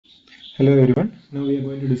Hello everyone. Now we are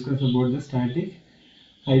going to discuss about the static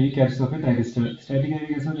IV characteristics of a thyristor. Static IV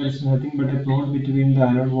characteristics is nothing but a plot between the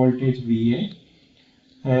anode voltage VA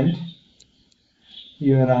and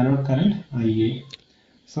your anode current IA.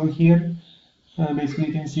 So here basically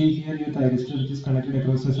you can see here your thyristor which is connected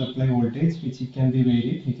across the supply voltage, which it can be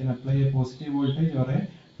varied. You can apply a positive voltage or a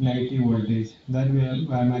negative voltage. That way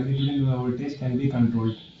magnitude in the voltage can be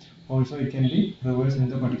controlled. Also it can be reversed in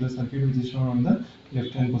the particular circuit which is shown on the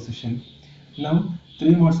left hand position. Now,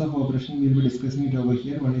 three modes of operation we will be discussing it over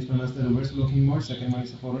here. One is known as the reverse blocking mode, second one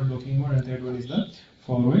is the forward blocking mode, and third one is the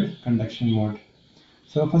forward conduction mode.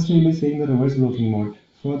 So first we will be seeing the reverse blocking mode.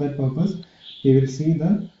 For that purpose, we will see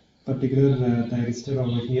the particular thyristor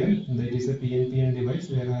over here. That is a PNPN device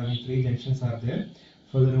where having three junctions are there.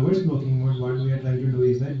 For the reverse blocking mode, what we are trying to do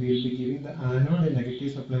is that we will be giving the anode a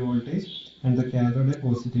negative supply voltage and the cathode a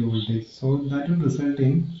positive voltage. So that will result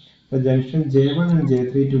in the junction J1 and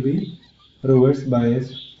J3 to be reverse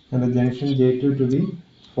biased and the junction J2 to be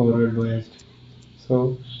forward biased.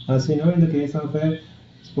 So as you know, in the case of a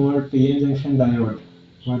small PN junction diode,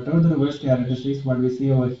 whatever the reverse characteristics what we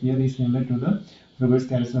see over here is similar to the reverse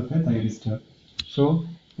characteristics of a thyristor. So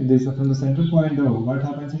this from the center point O, what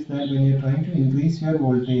happens is that when you are trying to increase your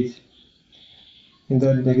voltage in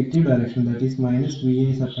the negative direction, that is minus VA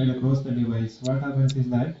is applied across the device, what happens is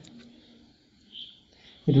that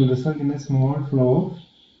it will result in a small flow of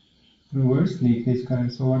reverse leakage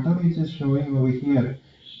current. So whatever it is showing over here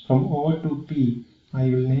from O to P, I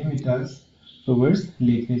will name it as reverse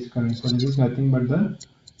leakage current. So this is nothing but the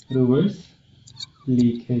reverse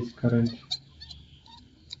leakage current.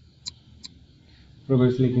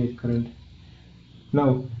 Reverse leakage current.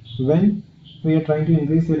 Now, when we are trying to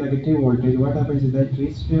increase the negative voltage, what happens is that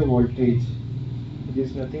reaches a voltage which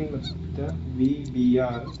is nothing but the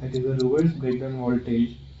VBR, that is the reverse breakdown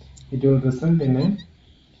voltage. It will result in a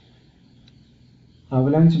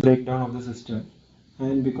avalanche breakdown of the system,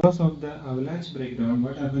 and because of the avalanche breakdown,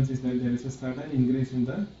 what happens is that there is a sudden increase in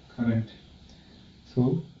the current.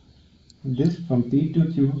 So this from P to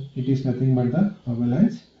Q, it is nothing but the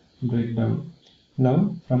avalanche breakdown.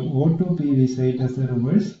 Now from O to P, we say it as a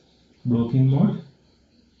reverse blocking mode.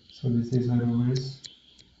 So this is a reverse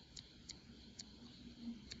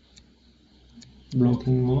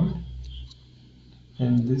blocking mode,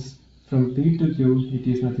 and this from P to Q, it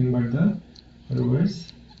is nothing but the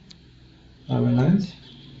reverse avalanche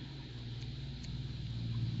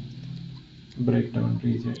breakdown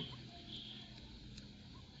region.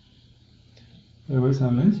 Reverse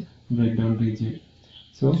avalanche breakdown region.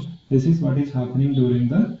 So this is what is happening during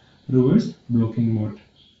the reverse blocking mode.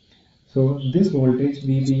 So this voltage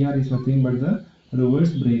VBR is nothing but the reverse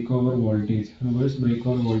breakover voltage. Reverse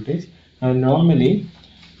breakover voltage, and normally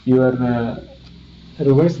your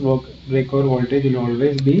reverse breakover voltage will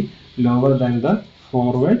always be lower than the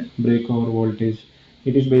forward breakover voltage.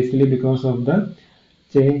 It is basically because of the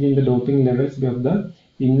change in the doping levels of the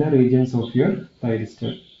inner regions of your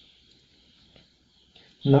thyristor.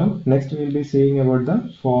 Now next we will be seeing about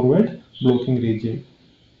the forward blocking region.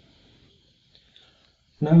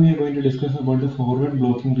 Now we are going to discuss about the forward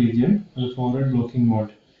blocking region, or the forward blocking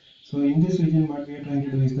mode. So in this region, what we are trying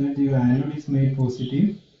to do is that your anode is made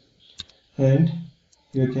positive and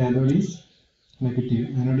your cathode is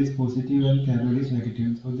negative. Anode is positive and cathode is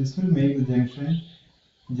negative. So this will make the junction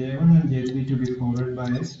J1 and J3 to be forward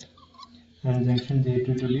biased and junction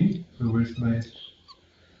J2 to be reverse biased.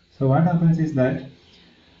 So what happens is that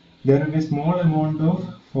there will be a small amount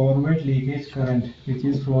of forward leakage current which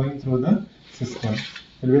is flowing through the system.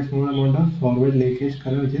 There will be a small amount of forward leakage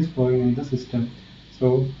current which is flowing in the system.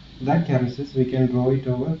 So that characteristics we can draw it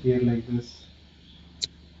over here like this.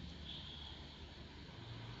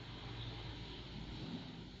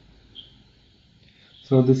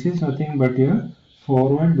 So this is nothing but your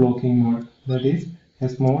forward blocking mode. That is, a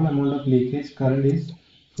small amount of leakage current is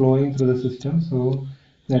flowing through the system. So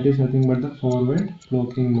that is nothing but the forward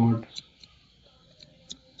blocking mode.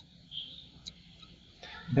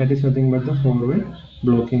 That is nothing but the forward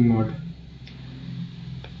blocking mode.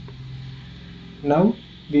 Now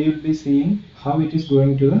we will be seeing how it is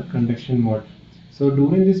going to the conduction mode. So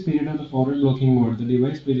during this period of the forward blocking mode, the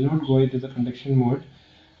device will not go into the conduction mode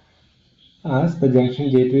as the junction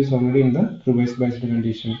J2 is already in the reverse biased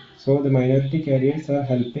condition. So the minority carriers are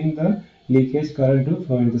helping the leakage current to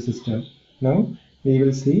flow in the system. Now we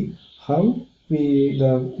will see how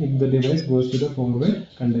the device goes to the forward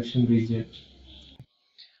conduction region.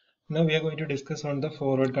 Now we are going to discuss on the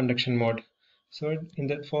forward conduction mode. So in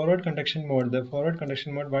the forward conduction mode,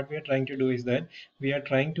 what we are trying to do is that we are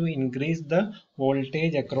trying to increase the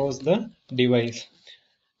voltage across the device.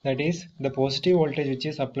 That is the positive voltage which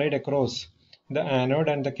is applied across the anode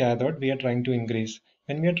and the cathode we are trying to increase.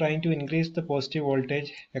 When we are trying to increase the positive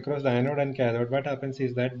voltage across the anode and cathode, what happens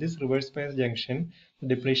is that this reverse bias junction, the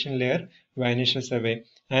depletion layer, vanishes away,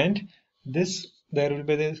 and there will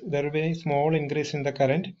be a small increase in the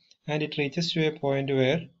current, and it reaches to a point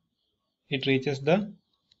where it reaches the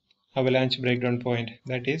avalanche breakdown point.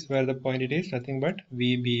 That is where the point it is nothing but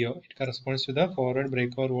VBO. It corresponds to the forward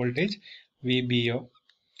breakover voltage VBO.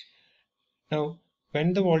 Now,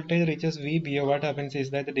 when the voltage reaches VBO, what happens is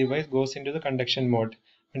that the device goes into the conduction mode.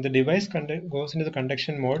 When the device goes into the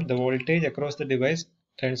conduction mode, the voltage across the device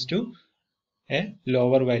turns to a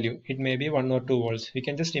lower value. It may be 1 or 2 volts. We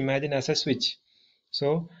can just imagine as a switch.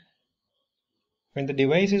 So, when the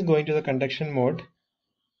device is going to the conduction mode,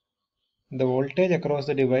 the voltage across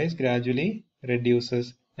the device gradually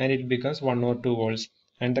reduces and it becomes 1 or 2 volts,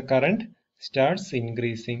 and the current starts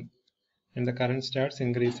increasing. And the current starts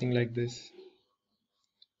increasing like this.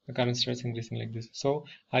 The current starts increasing like this. So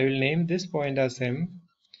I will name this point as M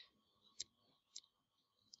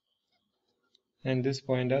and this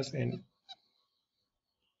point as N.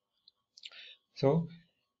 So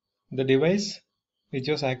the device which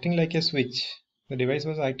was acting like a switch, the device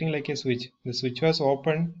was acting like a switch. The switch was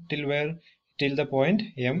open till the point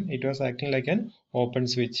M, it was acting like an open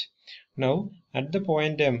switch. Now at the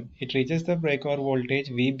point M, it reaches the breakover voltage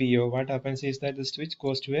VBO. What happens is that the switch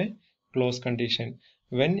goes to a closed condition.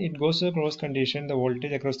 When it goes to a closed condition, the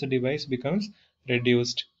voltage across the device becomes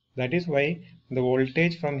reduced. That is why the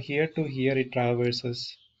voltage from here to here it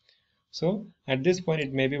traverses. So at this point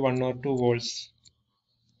it may be 1 or 2 volts,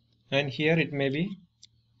 and here it may be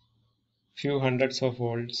few hundreds of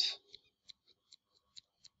volts.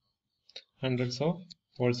 Hundreds of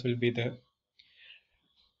volts will be there.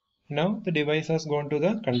 Now the device has gone to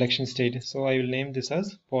the conduction state, so I will name this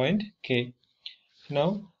as point K.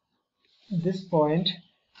 Now this point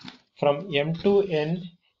from M to N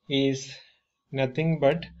is nothing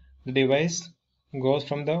but the device goes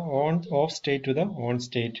from the off state to the on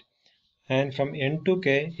state, and from N to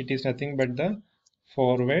K it is nothing but the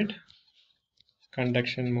forward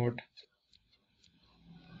conduction mode.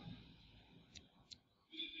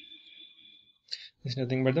 It's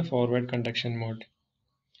nothing but the forward conduction mode.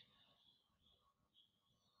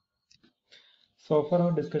 So far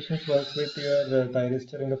our discussions work with your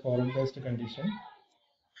thyristor in the forward biased condition.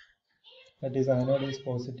 That is, anode is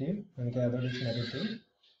positive and cathode is negative,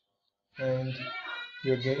 and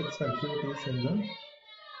your gate circuit is in the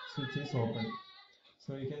switch is open.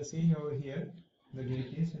 So you can see over here the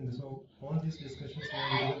gate is in the, so all these discussions we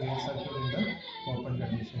are into the gate circuit in the open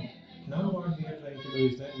condition. Now what we are trying to do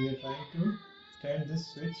is that we are trying to turn this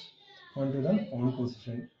switch onto the on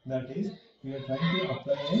position. That is, we are trying to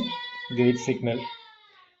apply a gate signal.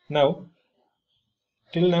 Now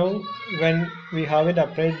till now, when we haven't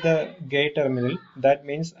applied the gate terminal, that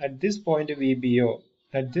means at this point VBO,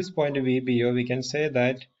 we can say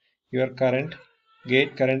that your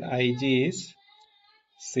gate current IG is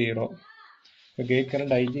 0. The gate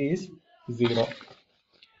current IG is 0.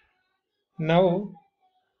 Now,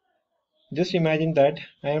 just imagine that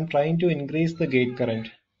I am trying to increase the gate current.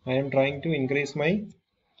 I am trying to increase my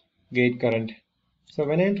gate current. So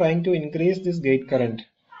when I am trying to increase this gate current,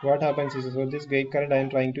 what happens is, so this gate current I am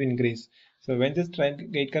trying to increase. So when this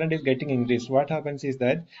gate current is getting increased, what happens is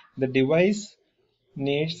that the device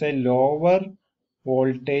needs a lower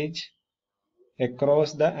voltage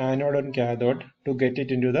across the anode and cathode to get it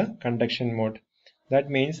into the conduction mode. That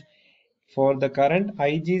means for the current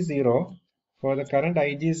IG0,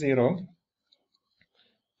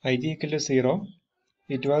 IG equal to 0,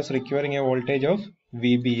 it was requiring a voltage of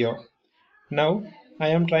VBO. Now I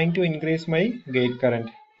am trying to increase my gate current.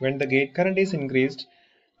 When the gate current is increased,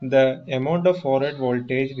 the amount of forward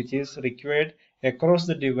voltage which is required across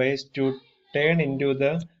the device to turn into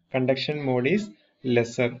the conduction mode is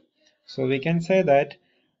lesser. So we can say that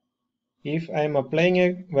if I am applying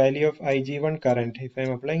a value of IG1 current, if I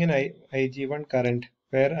am applying an IG1 current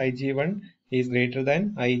where IG1 is greater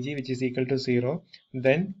than IG, which is equal to 0,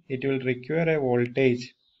 then it will require a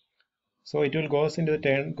voltage. So it will goes into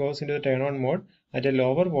the turn on mode at a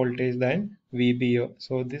lower voltage than VBO.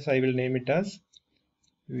 So this I will name it as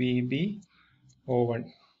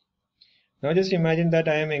VBO1. Now just imagine that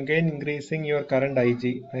I am again increasing your current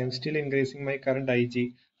IG. I am still increasing my current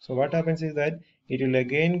IG. So what happens is that it will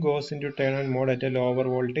again goes into turn on mode at a lower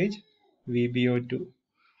voltage VBO2.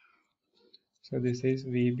 So this is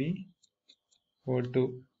VBO2,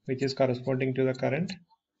 which is corresponding to the current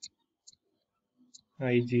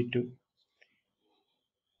IG2.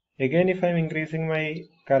 Again, if I am increasing my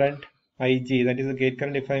current IG, that is the gate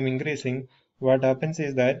current, if I am increasing, what happens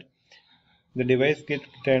is that the device gets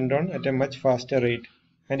turned on at a much faster rate,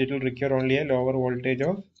 and it will require only a lower voltage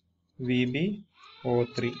of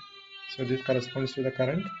VB03. So this corresponds to the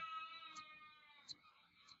current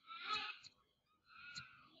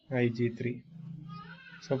IG3.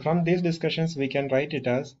 So from these discussions we can write it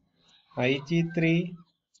as IG3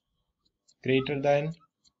 greater than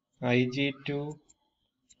IG2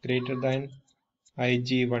 greater than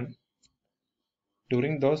IG1.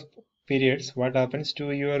 During those periods, what happens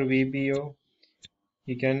to your VBO?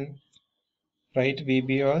 You can write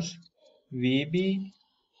VBO as VBO3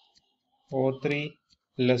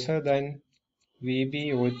 lesser than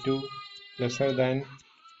VBO2 lesser than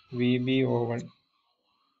VBO1.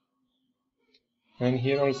 And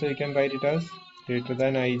here also you can write it as greater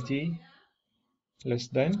than IG less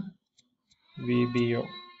than VBO.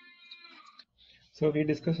 So we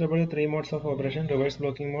discussed about the three modes of operation: reverse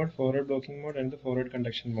blocking mode, forward blocking mode, and the forward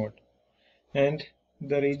conduction mode. And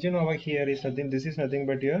the region over here is nothing, this is nothing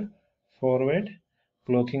but your forward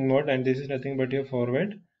blocking mode, and this is nothing but your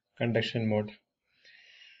forward conduction mode.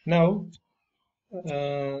 Now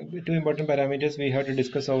two important parameters we have to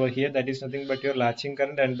discuss over here, that is nothing but your latching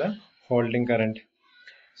current and the holding current.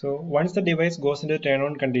 So once the device goes into turn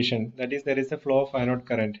on condition, that is there is a flow of anode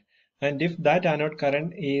current, and if that anode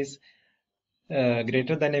current is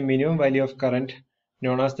greater than a minimum value of current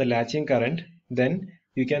known as the latching current, then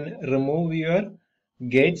you can remove your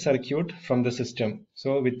gate circuit from the system.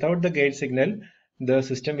 So without the gate signal, the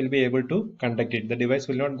system will be able to conduct it. The device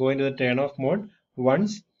will not go into the turn off mode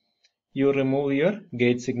once you remove your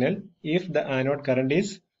gate signal if the anode current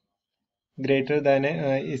is greater than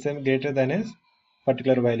a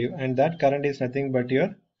particular value, and that current is nothing but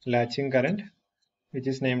your latching current, which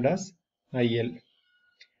is named as IL.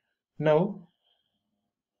 Now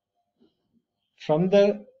from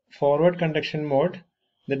the forward conduction mode,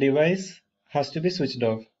 the device has to be switched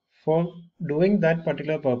off. For doing that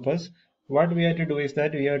particular purpose, what we have to do is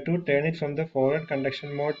that we have to turn it from the forward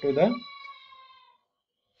conduction mode to the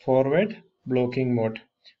forward blocking mode.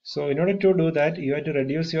 So in order to do that, you have to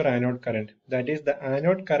reduce your anode current. That is, the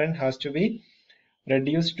anode current has to be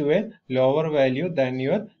reduced to a lower value than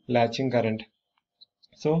your latching current.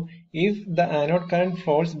 So if the anode current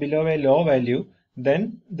falls below a low value,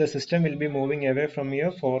 then the system will be moving away from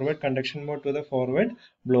your forward conduction mode to the forward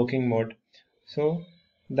blocking mode. So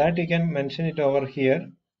that you can mention it over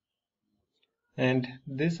here, and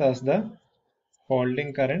this as the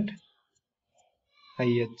holding current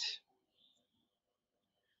IH.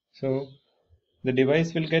 So the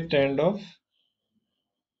device will get turned off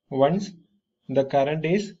once the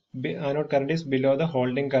anode current is below the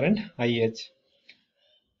holding current IH,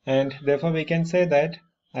 and therefore we can say that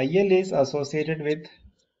IL is associated with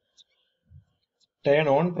turn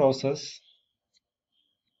on process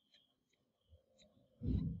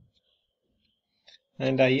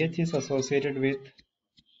and IH is associated with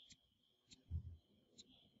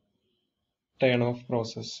turn off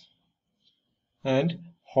process, and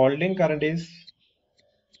holding current is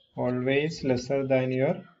always lesser than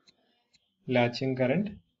your latching current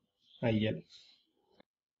IL.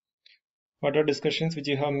 Whatever discussions which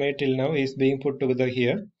you have made till now is being put together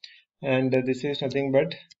here, and this is nothing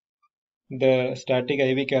but the static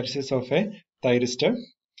IV characteristics of a thyristor.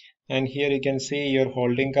 And here you can see your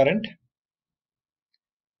holding current.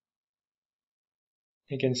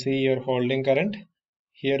 You can see your holding current.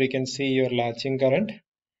 Here you can see your latching current,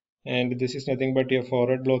 and this is nothing but your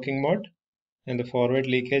forward blocking mode and the forward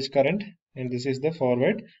leakage current, and this is the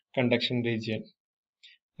forward conduction region,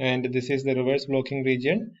 and this is the reverse blocking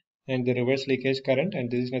region and the reverse leakage current,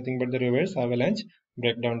 and this is nothing but the reverse avalanche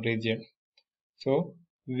breakdown region. So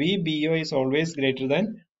VBO is always greater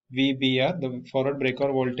than VBR. The forward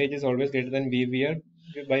breakover voltage is always greater than VBR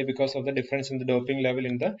because of the difference in the doping level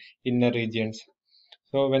in the inner regions.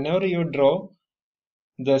 So whenever you draw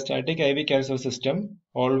the static IV carousel system,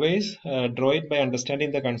 always draw it by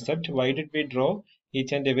understanding the concept. Why did we draw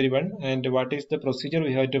each and every one, and what is the procedure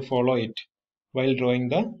we have to follow it while drawing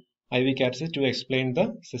the IV carousel to explain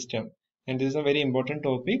the system. And this is a very important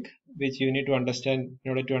topic which you need to understand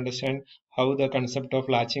in order to understand how the concept of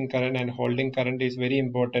latching current and holding current is very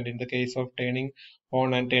important in the case of turning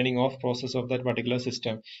on and turning off process of that particular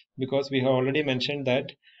system, because we have already mentioned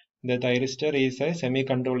that the thyristor is a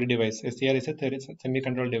semi-controlled device. SCR is a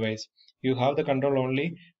semi-controlled device. You have the control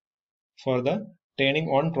only for the turning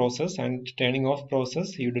on process, and turning off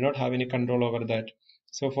process you do not have any control over that.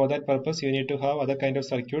 So for that purpose you need to have other kind of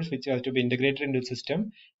circuits which have to be integrated into the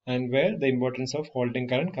system, and where the importance of holding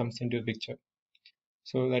current comes into the picture.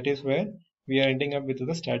 So that is where we are ending up with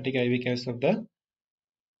the static IV case of the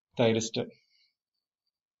thyristor.